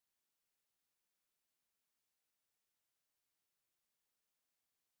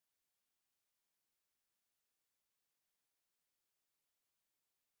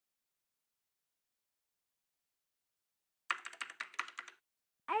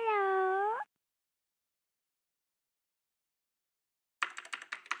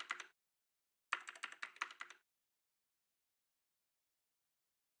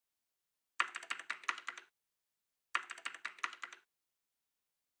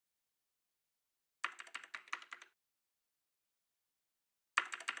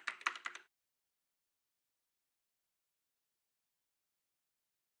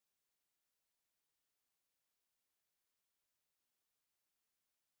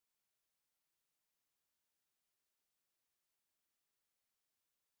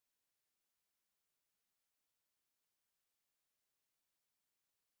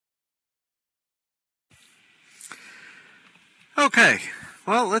Okay,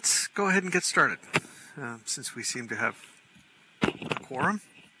 well, let's go ahead and get started, since we seem to have a quorum.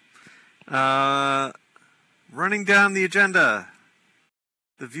 Running down the agenda,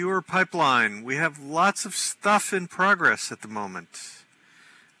 the viewer pipeline. We have lots of stuff in progress at the moment.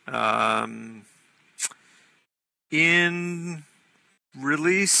 In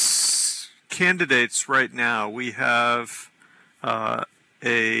release candidates right now, we have an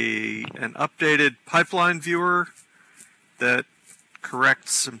updated pipeline viewer that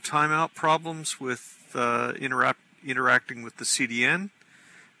corrects some timeout problems with interacting with the CDN.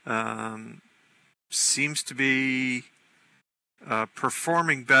 Seems to be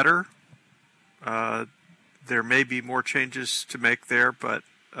performing better. There may be more changes to make there, but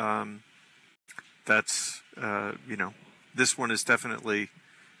that's, this one is definitely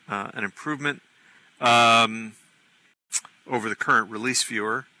an improvement over the current release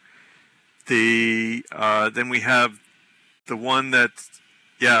viewer. Then we have the one that,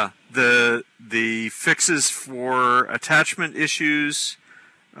 the fixes for attachment issues.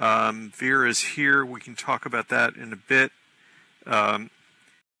 Veer is here. We can talk about that in a bit.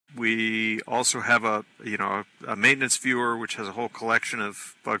 We also have a maintenance viewer which has a whole collection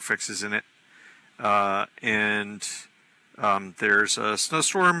of bug fixes in it, and there's a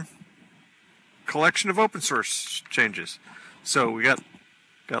Snowstorm collection of open source changes. So we got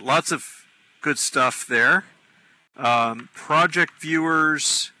lots of good stuff there. Project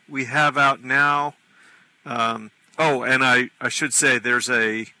viewers we have out now. And I should say there's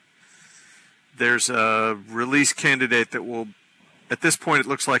a release candidate that will, at this point it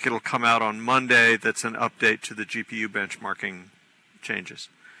looks like it'll come out on Monday. That's an update to the GPU benchmarking changes.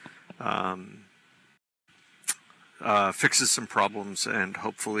 Fixes some problems and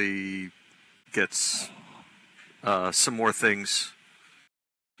hopefully gets some more things.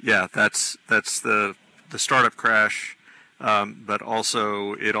 Yeah, that's the startup crash, but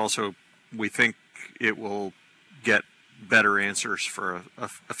also we think it will get better answers for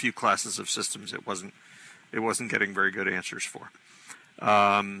a few classes of systems it wasn't getting very good answers for.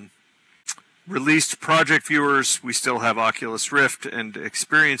 Released project viewers, we still have Oculus Rift and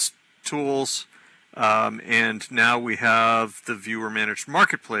Experience tools, and now we have the viewer managed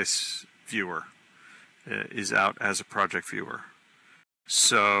marketplace viewer is out as a project viewer.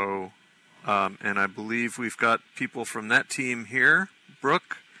 So, and I believe we've got people from that team here.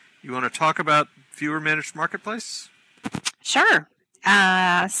 Brooke, you want to talk about viewer managed marketplace? Sure.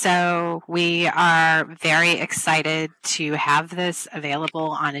 So we are very excited to have this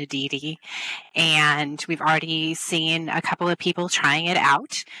available on Aditi, and we've already seen a couple of people trying it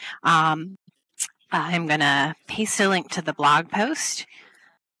out. I'm going to paste a link to the blog post,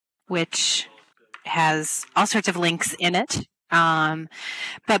 which has all sorts of links in it.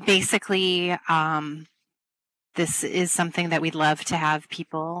 But basically, this is something that we'd love to have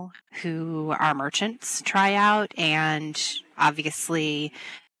people who are merchants try out, and obviously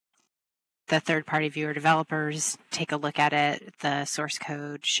the third-party viewer developers take a look at it. The source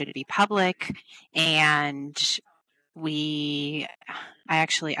code should be public, and I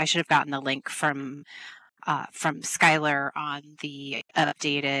should have gotten the link from Skylar on the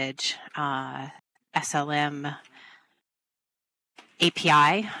updated SLM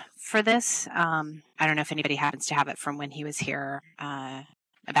API for this. I don't know if anybody happens to have it from when he was here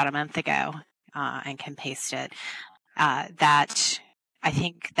about a month ago and can paste it. I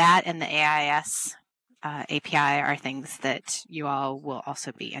think that and the AIS API are things that you all will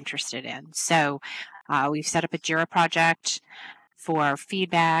also be interested in. So we've set up a Jira project for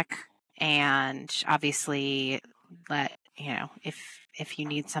feedback, and obviously if you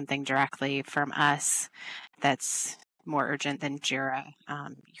need something directly from us that's more urgent than Jira,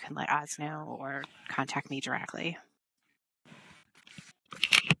 you can let Oz know or contact me directly.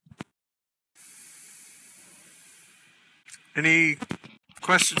 Any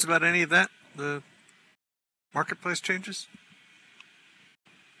questions about any of that? The marketplace changes?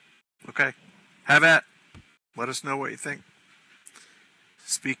 Okay. Have at. Let us know what you think.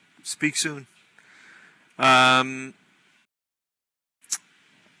 Speak soon.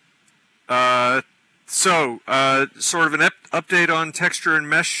 Sort of an update on texture and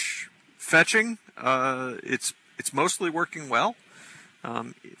mesh fetching. It's mostly working well.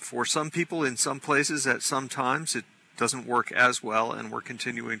 For some people in some places at some times it doesn't work as well, and we're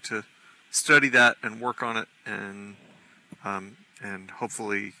continuing to study that and work on it and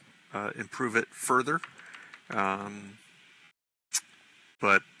hopefully improve it further.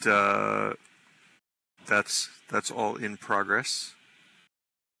 But that's all in progress.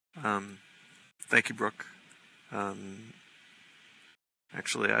 Thank you, Brooke.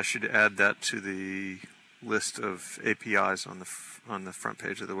 Actually, I should add that to the list of APIs on the front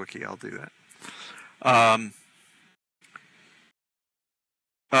page of the wiki. I'll do that.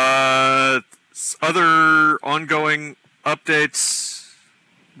 Other ongoing updates.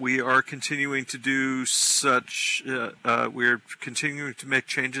 We are continuing to do such. We're continuing to make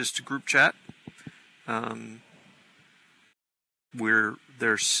changes to group chat.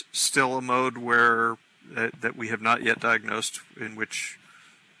 There's still a mode where that we have not yet diagnosed, in which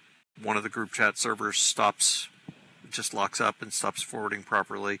one of the group chat servers just locks up and stops forwarding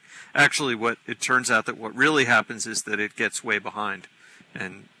properly. Actually, what it turns out that what really happens is that it gets way behind,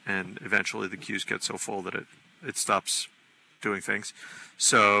 and eventually the queues get so full that it stops doing things.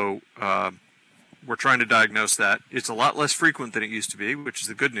 So we're trying to diagnose that. It's a lot less frequent than it used to be, which is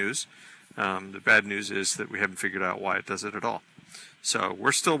the good news. The bad news is that we haven't figured out why it does it at all. So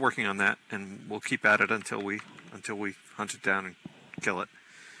we're still working on that, and we'll keep at it until we hunt it down and kill it.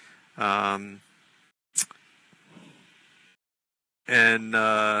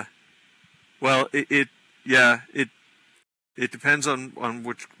 Well, it depends on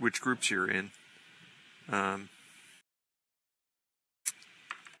which groups you're in.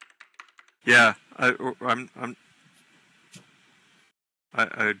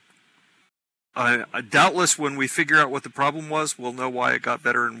 I doubtless when we figure out what the problem was, we'll know why it got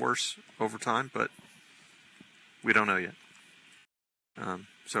better and worse over time, but we don't know yet.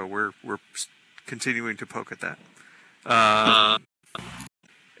 So we're continuing to poke at that.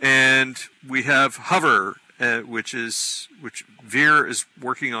 And we have Hover, which Veer is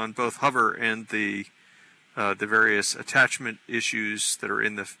working on both Hover and the various attachment issues that are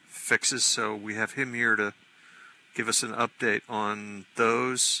in the fixes. So we have him here to give us an update on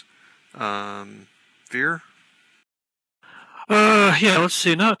those. Veer? Yeah, let's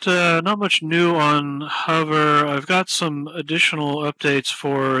see. Not much new on Hover. I've got some additional updates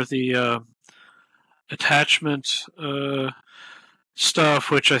for the attachment stuff,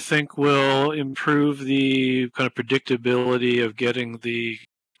 which I think will improve the kind of predictability of getting the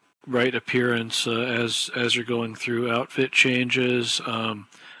right appearance as you're going through outfit changes.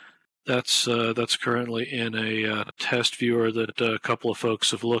 That's currently in a test viewer that a couple of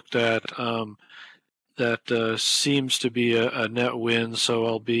folks have looked at. That seems to be a net win, so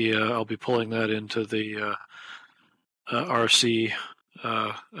I'll be pulling that into the RC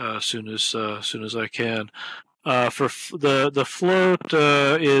as soon as I can. For the float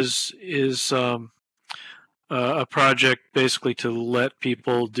is a project basically to let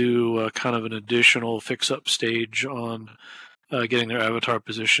people do kind of an additional fix-up stage on getting their avatar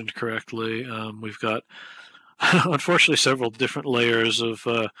positioned correctly. We've got, unfortunately, several different layers of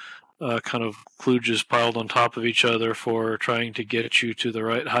kind of kludges piled on top of each other for trying to get you to the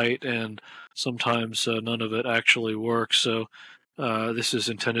right height, and sometimes none of it actually works. So this is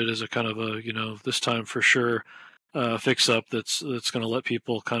intended as a kind of a, this time for sure fix-up that's going to let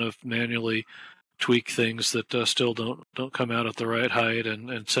people kind of manually tweak things that still don't come out at the right height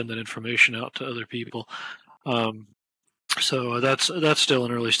and send that information out to other people. So that's still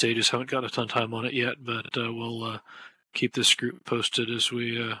in early stages. Haven't got a ton of time on it yet, but we'll keep this group posted as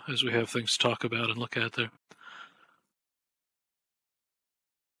we have things to talk about and look at there.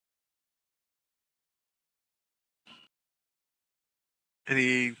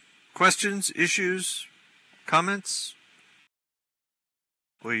 Any questions, issues, comments?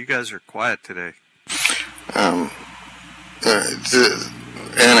 Well, you guys are quiet today. Anna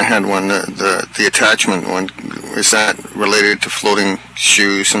had one, the attachment one. Is that related to floating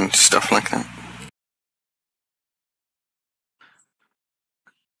shoes and stuff like that?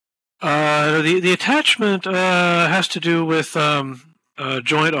 The attachment has to do with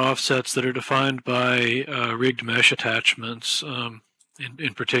joint offsets that are defined by rigged mesh attachments.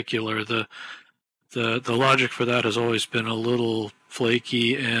 In particular, the logic for that has always been a little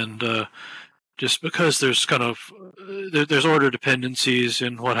flaky, and just because there's kind of there's order dependencies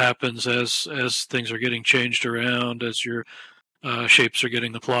in what happens as things are getting changed around, as your shapes are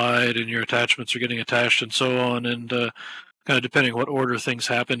getting applied and your attachments are getting attached and so on, and kind of depending what order things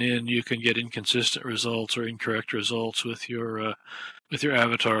happen in, you can get inconsistent results or incorrect results with your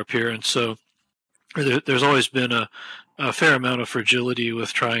avatar appearance. So there's always been a fair amount of fragility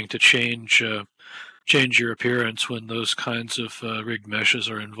with trying to change your appearance when those kinds of rigged meshes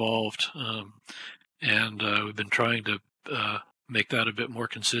are involved, and we've been trying to make that a bit more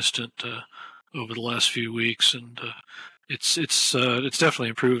consistent over the last few weeks, and it's definitely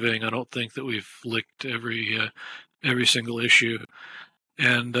improving. I don't think that we've licked every single issue,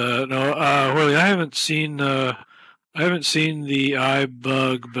 and Whirly, I haven't seen the eye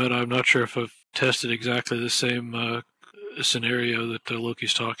bug, but I'm not sure if I've tested exactly the same scenario that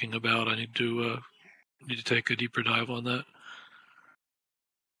Loki's talking about. I need to need to take a deeper dive on that.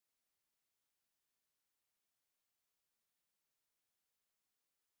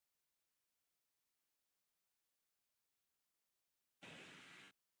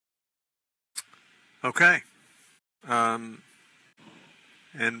 Okay. And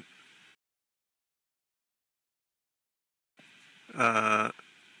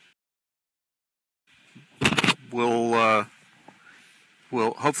we'll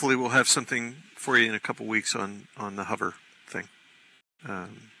hopefully we'll have something for you in a couple weeks on the hover thing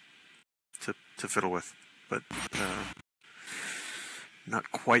to fiddle with, but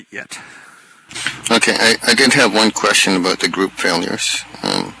not quite yet. Okay, I did have one question about the group failures.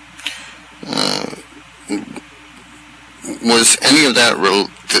 Was any of that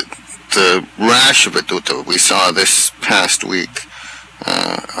the rash of it that we saw this past week?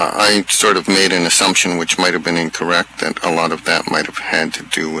 I sort of made an assumption, which might have been incorrect, that a lot of that might have had to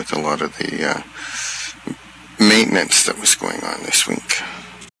do with a lot of the maintenance that was going on this week.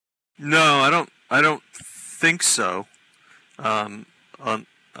 No, I don't think so.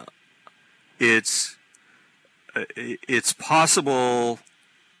 It's possible.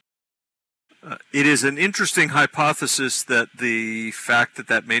 It is an interesting hypothesis that the fact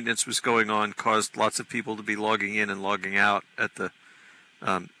that maintenance was going on caused lots of people to be logging in and logging out at the,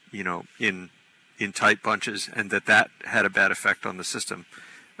 in tight bunches, and that had a bad effect on the system.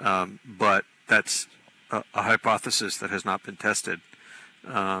 But that's a hypothesis that has not been tested.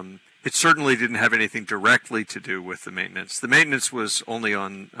 It certainly didn't have anything directly to do with the maintenance. The maintenance was only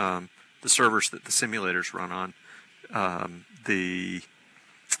on the servers that the simulators run on. The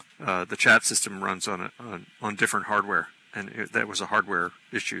chat system runs on different hardware, and that was a hardware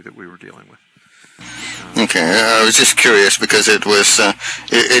issue that we were dealing with. Okay, I was just curious because it was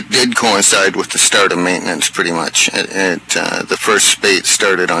it did coincide with the start of maintenance pretty much. The first spate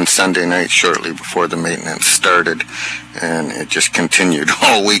started on Sunday night shortly before the maintenance started, and it just continued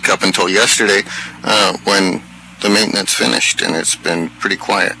all week up until yesterday when the maintenance finished, and it's been pretty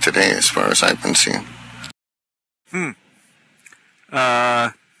quiet today as far as I've been seeing.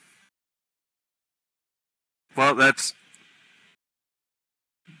 Well, that's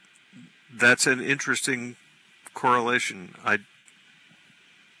an interesting correlation. I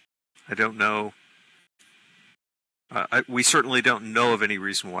don't know. We certainly don't know of any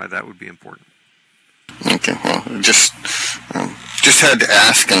reason why that would be important. Okay, well, just had to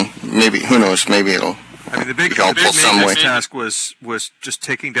ask, and maybe, who knows, maybe it'll the big task was just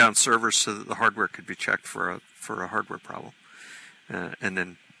taking down servers so that the hardware could be checked for a hardware problem, and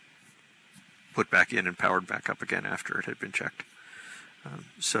then put back in and powered back up again after it had been checked.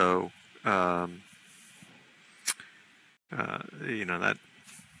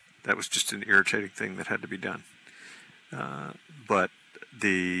 That was just an irritating thing that had to be done. But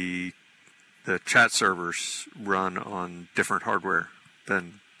the chat servers run on different hardware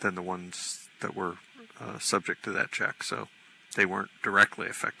than the ones that were subject to that check, so they weren't directly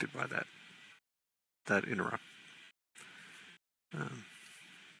affected by that interrupt.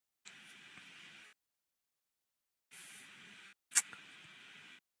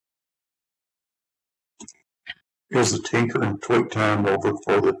 Is the tinker and tweak time over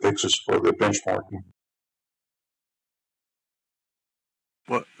for the fixes for the benchmarking?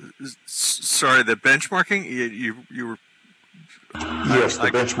 Well, sorry, the benchmarking? You were... Yes,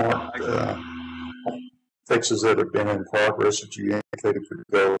 the benchmark fixes that have been in progress that you indicated could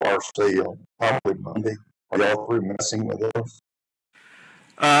go RC on probably Monday. Are y'all through messing with those?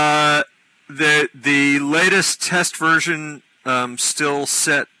 The latest test version still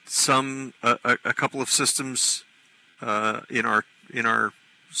set a couple of systems in our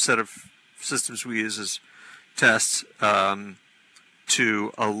set of systems we use as tests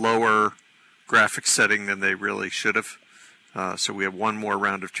to a lower graphics setting than they really should have. So we have one more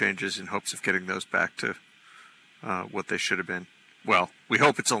round of changes in hopes of getting those back to what they should have been. Well, we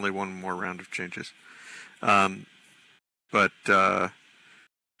hope it's only one more round of changes. But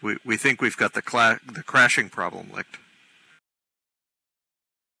we think we've got the crashing problem licked.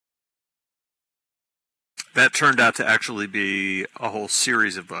 That turned out to actually be a whole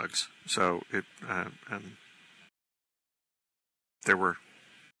series of bugs. So there were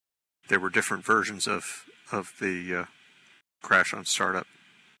different versions of the crash on startup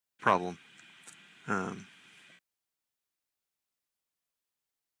problem. I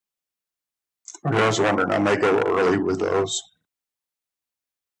was wondering, I may go early with those.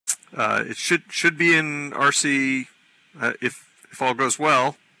 It should be in RC if all goes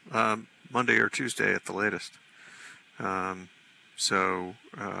well. Monday or Tuesday at the latest. And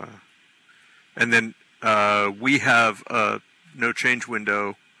then we have a no change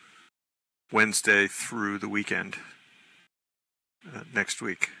window Wednesday through the weekend next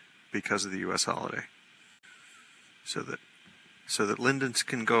week because of the U.S. holiday, so that Lindens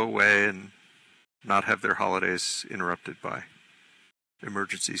can go away and not have their holidays interrupted by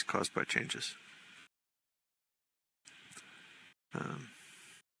emergencies caused by changes.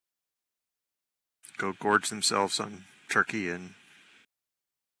 Go gorge themselves on turkey and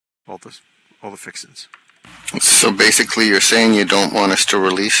all the fixins. So basically, you're saying you don't want us to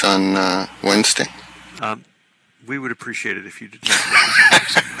release on Wednesday? We would appreciate it if you did not.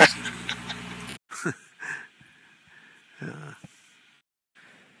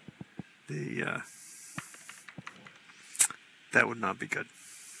 That would not be good.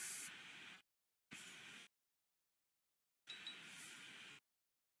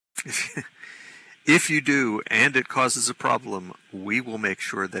 If you do, and it causes a problem, we will make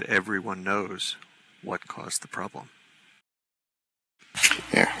sure that everyone knows what caused the problem.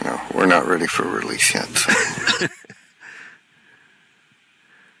 Yeah, no, we're not ready for release yet. So.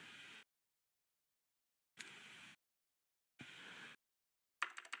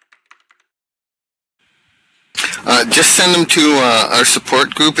 Just send them to our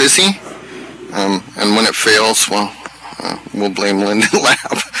support group, Izzy. And when it fails, well, we'll blame Linden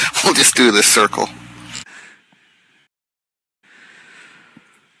Lab. We'll just do this circle.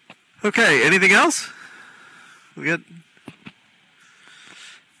 Okay, anything else? We got...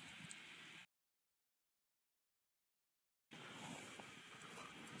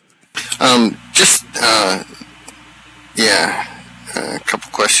 A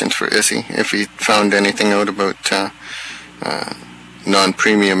couple questions for Izzy. If he found anything out about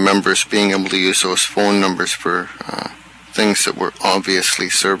non-premium members being able to use those phone numbers for things that were obviously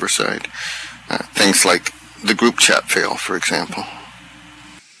server-side. Things like the group chat fail, for example.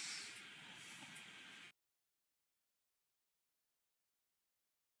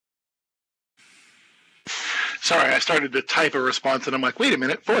 Sorry, I started to type a response and I'm like, wait a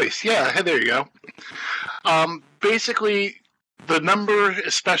minute, voice. Yeah, hey, there you go. Basically, the number,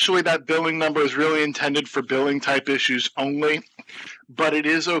 especially that billing number, is really intended for billing type issues only, but it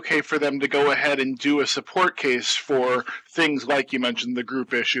is okay for them to go ahead and do a support case for things like you mentioned, the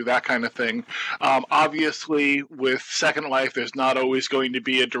group issue, that kind of thing. Obviously, with Second Life, there's not always going to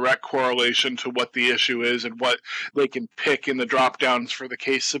be a direct correlation to what the issue is and what they can pick in the drop-downs for the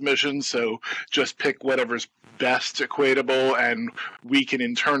case submission, so just pick whatever's best equatable, and we can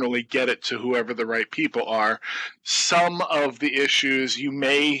internally get it to whoever the right people are. Some of the issues you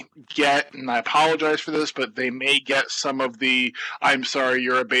may get, and I apologize for this, but they may get some of the "I'm sorry,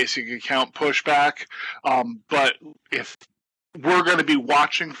 you're a basic account" pushback. But if we're going to be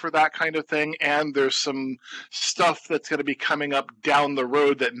watching for that kind of thing, and there's some stuff that's going to be coming up down the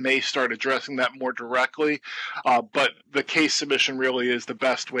road that may start addressing that more directly. But the case submission really is the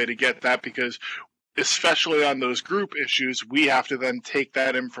best way to get that, because especially on those group issues, we have to then take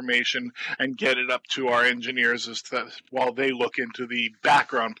that information and get it up to our engineers while they look into the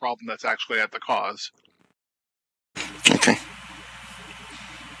background problem that's actually at the cause. Okay.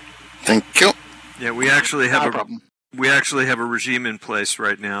 Thank you. Yeah, we actually have No problem. We actually have a regime in place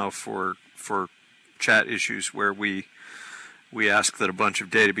right now for chat issues where we ask that a bunch of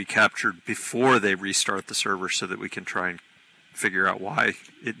data be captured before they restart the server so that we can try and figure out why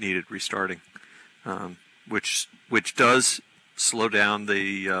it needed restarting. Which does slow down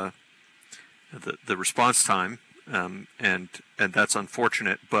the response time, and that's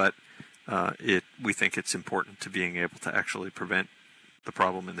unfortunate. But we think it's important to being able to actually prevent the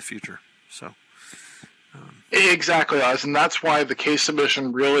problem in the future. So. Exactly, Oz, and that's why the case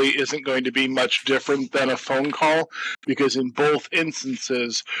submission really isn't going to be much different than a phone call, because in both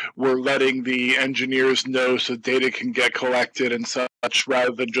instances, we're letting the engineers know so data can get collected and such,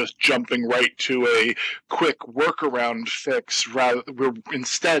 rather than just jumping right to a quick workaround fix. We're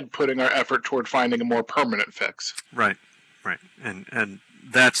instead putting our effort toward finding a more permanent fix. Right, and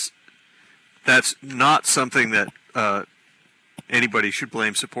that's not something that anybody should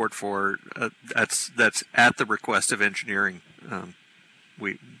blame support for. That's at the request of engineering.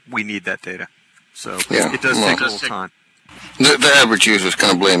 We need that data, so yeah, it does take a little time. The average user is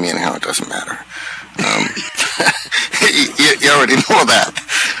going to blame me anyhow. It doesn't matter. You already know that.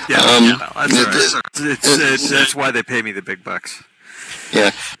 That's why they pay me the big bucks.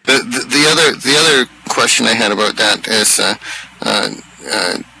 Yeah. The other question I had about that is,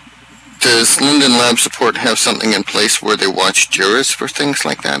 does Linden Lab Support have something in place where they watch JIRAs for things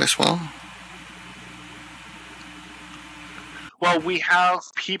like that as well? Well, we have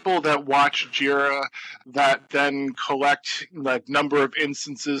people that watch Jira that then collect like number of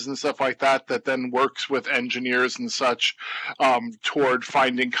instances and stuff like that, that then works with engineers and such toward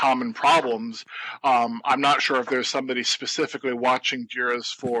finding common problems. I'm not sure if there's somebody specifically watching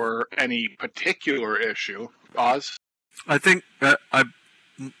Jiras for any particular issue. Oz? I think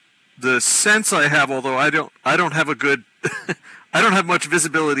the sense I have, although I don't have a good, I don't have much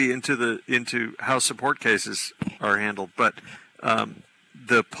visibility into how support cases are handled, but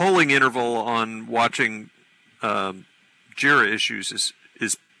the polling interval on watching Jira issues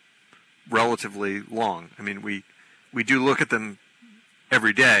is relatively long. I mean, we do look at them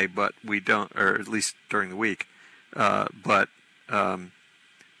every day, but we don't, or at least during the week. But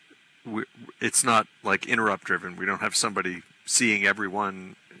it's not like interrupt driven. We don't have somebody seeing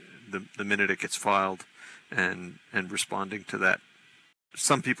everyone the minute it gets filed and responding to that.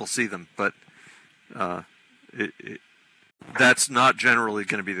 Some people see them, but that's not generally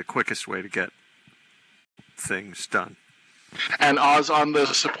going to be the quickest way to get things done. And Oz, on the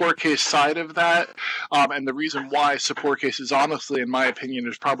support case side of that, and the reason why support cases, honestly, in my opinion,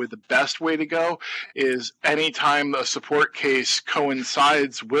 is probably the best way to go, is anytime a support case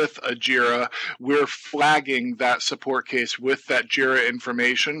coincides with a JIRA, we're flagging that support case with that JIRA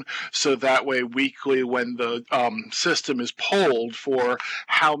information, so that way weekly when the system is polled for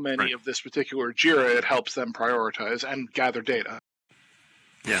how many of this particular JIRA, it helps them prioritize and gather data.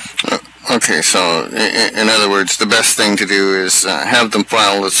 Yeah. Okay, so in other words, the best thing to do is have them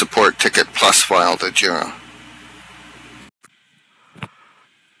file the support ticket plus file the JIRA.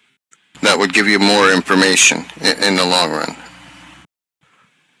 That would give you more information in the long run.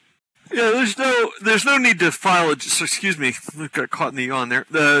 Yeah, there's no need to file a. Excuse me, I got caught in the yawn there.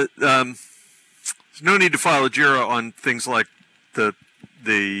 There's no need to file a JIRA on things like the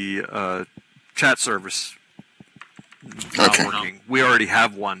chat service not working. We already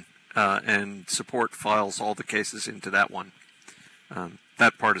have one, and support files all the cases into that one.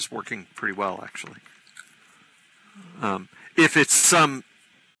 That part is working pretty well, actually. If it's some,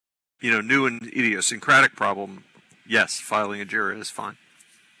 new and idiosyncratic problem, yes, filing a JIRA is fine.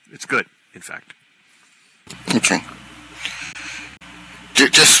 It's good, in fact. Okay.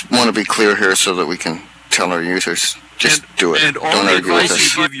 Just want to be clear here so that we can tell our users. Just do it. And all Don't the argue with advice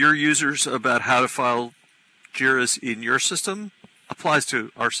us. you give your users about how to file JIRAs in your system applies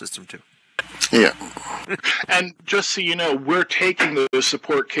to our system too. Yeah. And just so you know, we're taking those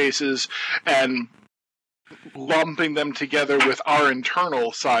support cases and lumping them together with our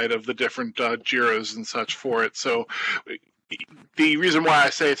internal side of the different JIRAs and such for it. So the reason why I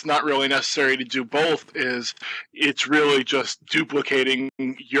say it's not really necessary to do both is it's really just duplicating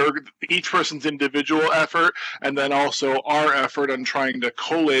each person's individual effort, and then also our effort on trying to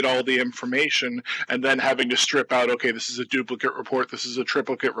collate all the information and then having to strip out, okay, this is a duplicate report, this is a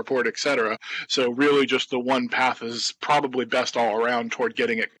triplicate report, etc. So really just the one path is probably best all around toward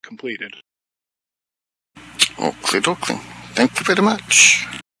getting it completed. Okay. Thank you very much.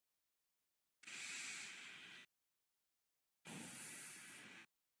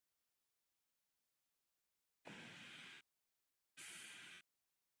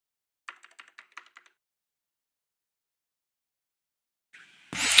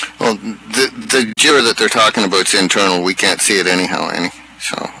 Well, the JIRA that they're talking about is internal. We can't see it anyhow,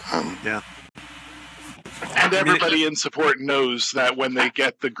 So, yeah. And everybody in support knows that when they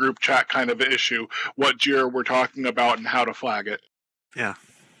get the group chat kind of issue, what JIRA we're talking about and how to flag it. Yeah.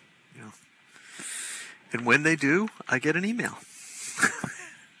 And when they do, I get an email.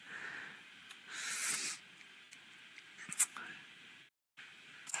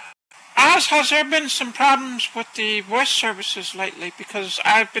 Oz, has there been some problems with the voice services lately? Because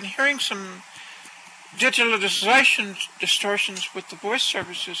I've been hearing some digitalization distortions with the voice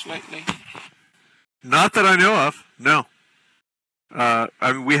services lately. Not that I know of. No.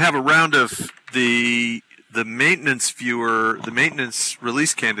 We have a round of the maintenance viewer, the maintenance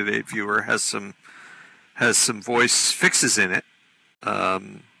release candidate viewer has some voice fixes in it,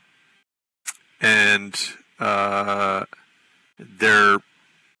 and there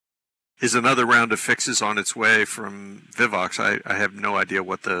is another round of fixes on its way from Vivox. I have no idea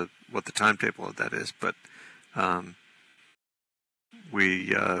what the timetable of that is, but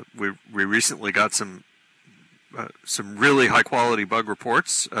we recently got some really high quality bug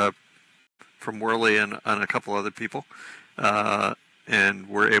reports from Worley and a couple other people, and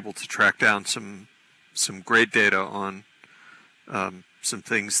we're able to track down some great data on some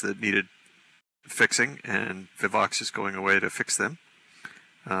things that needed fixing, and Vivox is going away to fix them.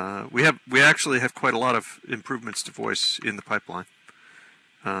 We actually have quite a lot of improvements to voice in the pipeline.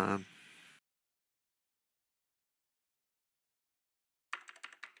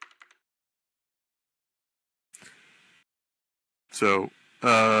 So,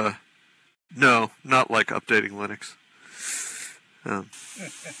 no, not like updating Linux.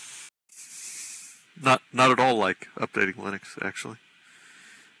 Not at all like updating Linux, actually.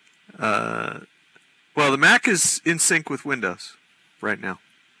 Well, the Mac is in sync with Windows right now.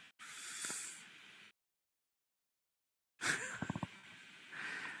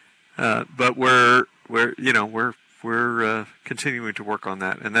 But we're continuing to work on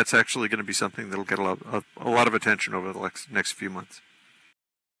that, and that's actually going to be something that'll get a lot of attention over the next few months.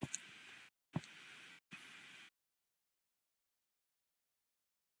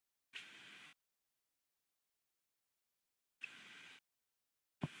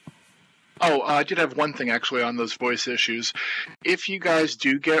 Oh, I did have one thing actually on those voice issues. If you guys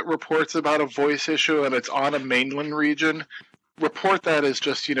do get reports about a voice issue and it's on a mainland region, report that as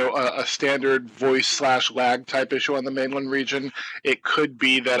just, a standard voice/lag type issue on the mainland region. It could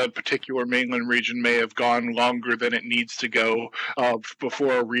be that a particular mainland region may have gone longer than it needs to go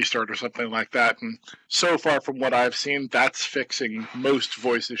before a restart or something like that. And so far from what I've seen, that's fixing most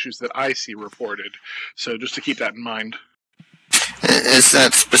voice issues that I see reported. So just to keep that in mind. Is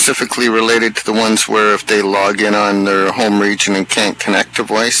that specifically related to the ones where if they log in on their home region and can't connect to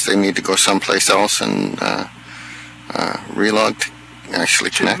voice, they need to go someplace else and relog to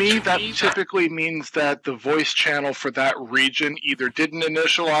actually connect? To me, that typically means that the voice channel for that region either didn't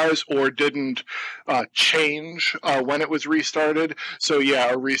initialize or didn't change when it was restarted. So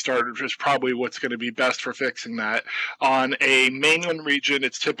yeah, a restart is probably what's going to be best for fixing that. On a mainland region,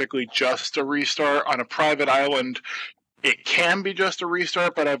 it's typically just a restart. On a private island, it can be just a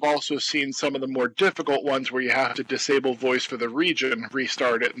restart, but I've also seen some of the more difficult ones where you have to disable voice for the region,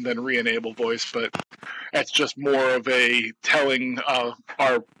 restart it, and then re-enable voice. But that's just more of a telling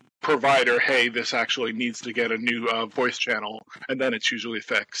our provider, hey, this actually needs to get a new voice channel, and then it's usually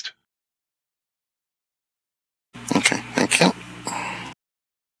fixed. Okay, thank you.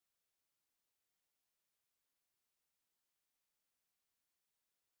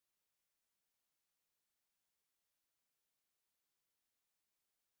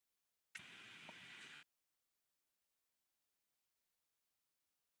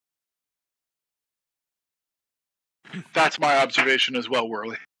 That's my observation as well,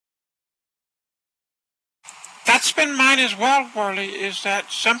 Worley. That's been mine as well, Worley, is that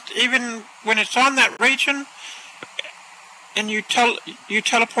even when it's on that region and you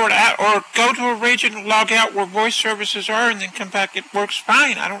teleport out or go to a region, log out where voice services are, and then come back, it works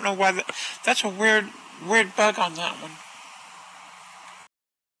fine. I don't know why that's a weird bug on that one.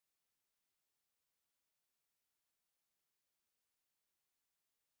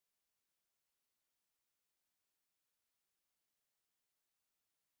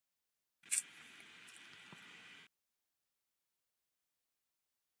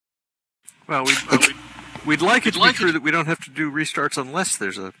 Well, we'd like it to be true that we don't have to do restarts unless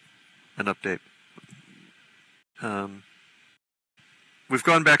there's an update. We've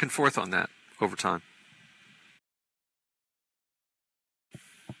gone back and forth on that over time.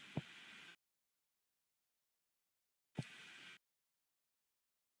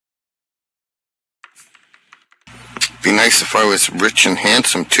 Be nice if I was rich and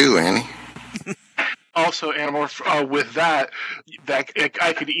handsome too, Annie. Also, Animorph, with that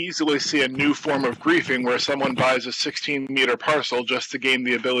I could easily see a new form of griefing where someone buys a 16-meter parcel just to gain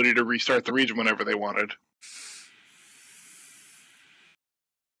the ability to restart the region whenever they wanted.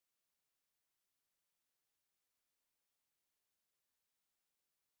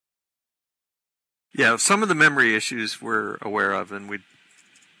 Yeah, some of the memory issues we're aware of, and we'd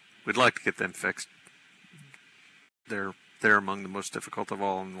like to get them fixed. They're among the most difficult of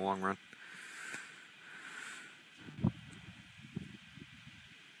all in the long run.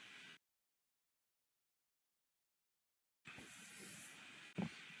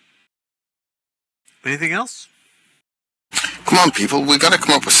 Anything else? Come on, people. We got to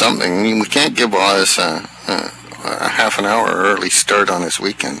come up with something. I mean, we can't give Oz a half an hour early start on his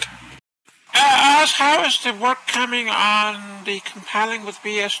weekend. Oz, how is the work coming on the compiling with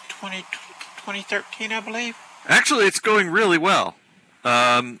VS 2013, I believe? Actually, it's going really well.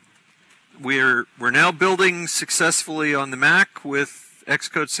 We're now building successfully on the Mac with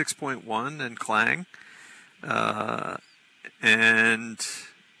Xcode 6.1 and Clang, and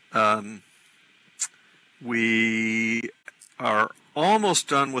we are almost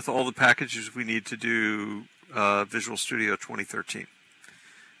done with all the packages we need to do Visual Studio 2013.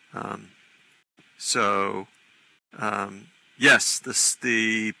 Yes,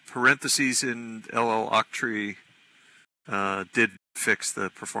 the parentheses in LL Octree did fix the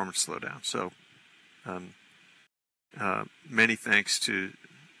performance slowdown. So many thanks to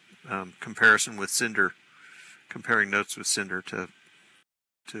comparison with Cinder comparing notes with Cinder to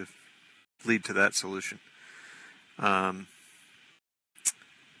lead to that solution.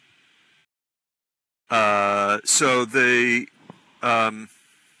 So the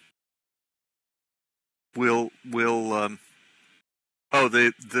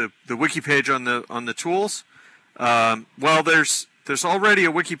the wiki page on the tools. Well, there's already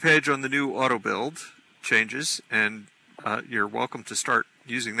a wiki page on the new auto build changes, and you're welcome to start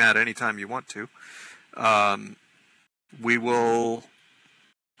using that anytime you want to. We will,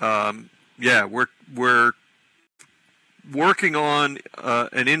 we're working on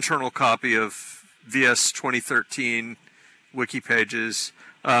an internal copy of VS 2013 wiki pages.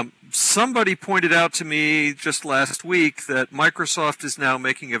 Somebody pointed out to me just last week that Microsoft is now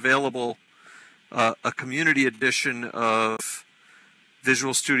making available a community edition of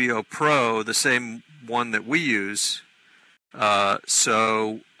Visual Studio Pro, the same one that we use.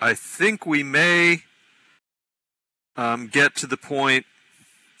 So I think we may get to the point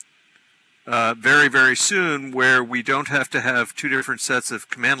very, very soon where we don't have to have two different sets of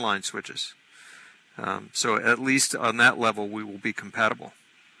command line switches. So at least on that level, we will be compatible.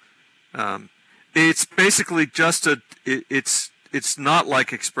 It's basically just it's not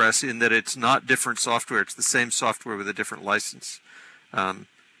like Express in that it's not different software. It's the same software with a different license.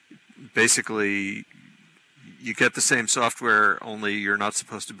 Basically, you get the same software, only you're not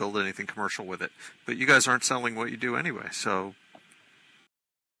supposed to build anything commercial with it. But you guys aren't selling what you do anyway, so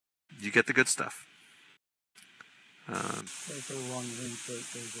you get the good stuff.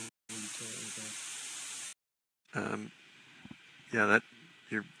 Yeah, that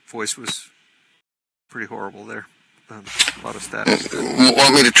your voice was pretty horrible there. A lot of static.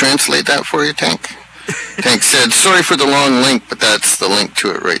 Want me to translate that for you, Tank? Tank said, "Sorry for the long link, but that's the link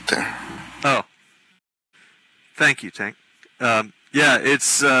to it right there." Oh, thank you, Tank. Yeah,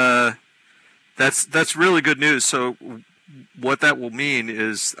 it's that's really good news. So what that will mean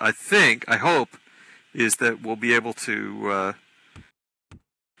is, I hope, is that we'll be able to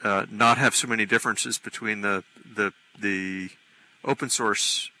not have so many differences between the open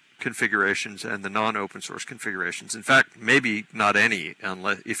source configurations and the non-open source configurations. In fact, maybe not any,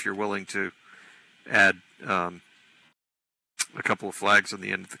 unless if you're willing to add a couple of flags on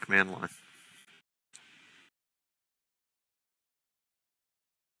the end of the command line.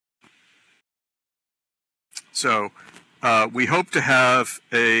 So we hope to have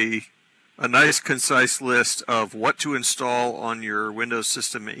a nice, concise list of what to install on your Windows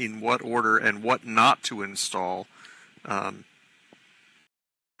system in what order and what not to install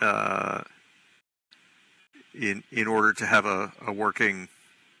in order to have a working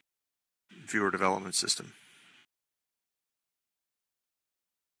viewer development system.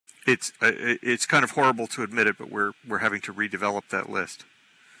 It's kind of horrible to admit it, but we're having to redevelop that list.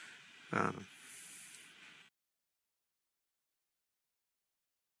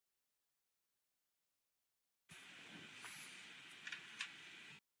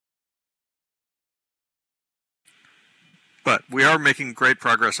 But we are making great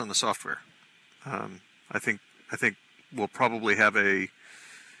progress on the software. I think we'll probably have a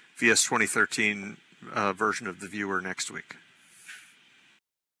VS 2013 version of the viewer next week.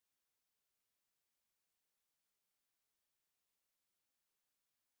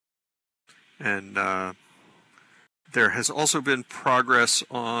 And there has also been progress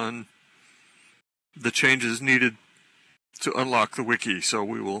on the changes needed to unlock the wiki. So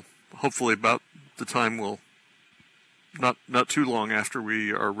we will hopefully, about the time we'll not too long after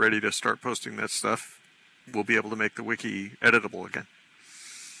we are ready to start posting that stuff, we'll be able to make the wiki editable again.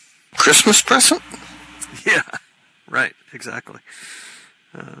 Christmas present? Yeah, right, exactly.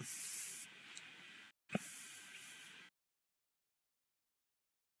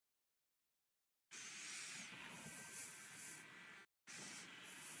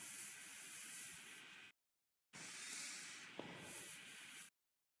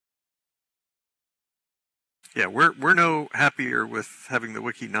 Yeah, we're no happier with having the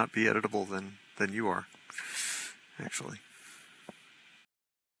wiki not be editable than you are, actually.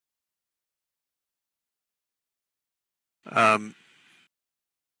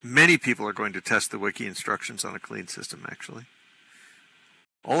 Many people are going to test the wiki instructions on a clean system, actually.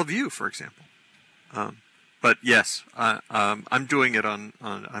 All of you, for example. But yes, I'm doing it on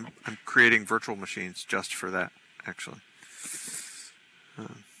I'm creating virtual machines just for that, actually.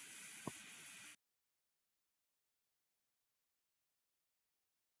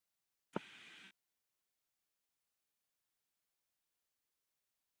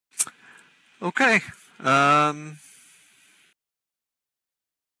 Okay. I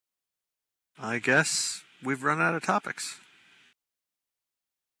guess we've run out of topics.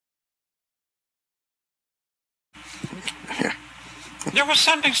 There was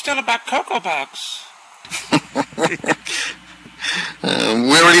something still about cocoa bugs.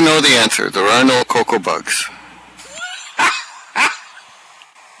 We already know the answer. There are no cocoa bugs.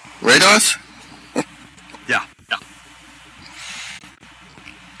 Right, Oz? Yeah.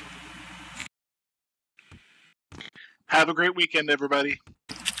 Have a great weekend, everybody.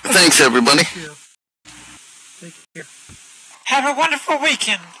 Thanks, everybody. Thank you. Have a wonderful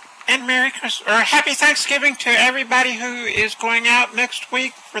weekend. And Merry Christmas. Or Happy Thanksgiving to everybody who is going out next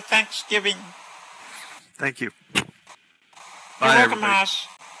week for Thanksgiving. Thank you. You're Bye, welcome, everybody. Oz.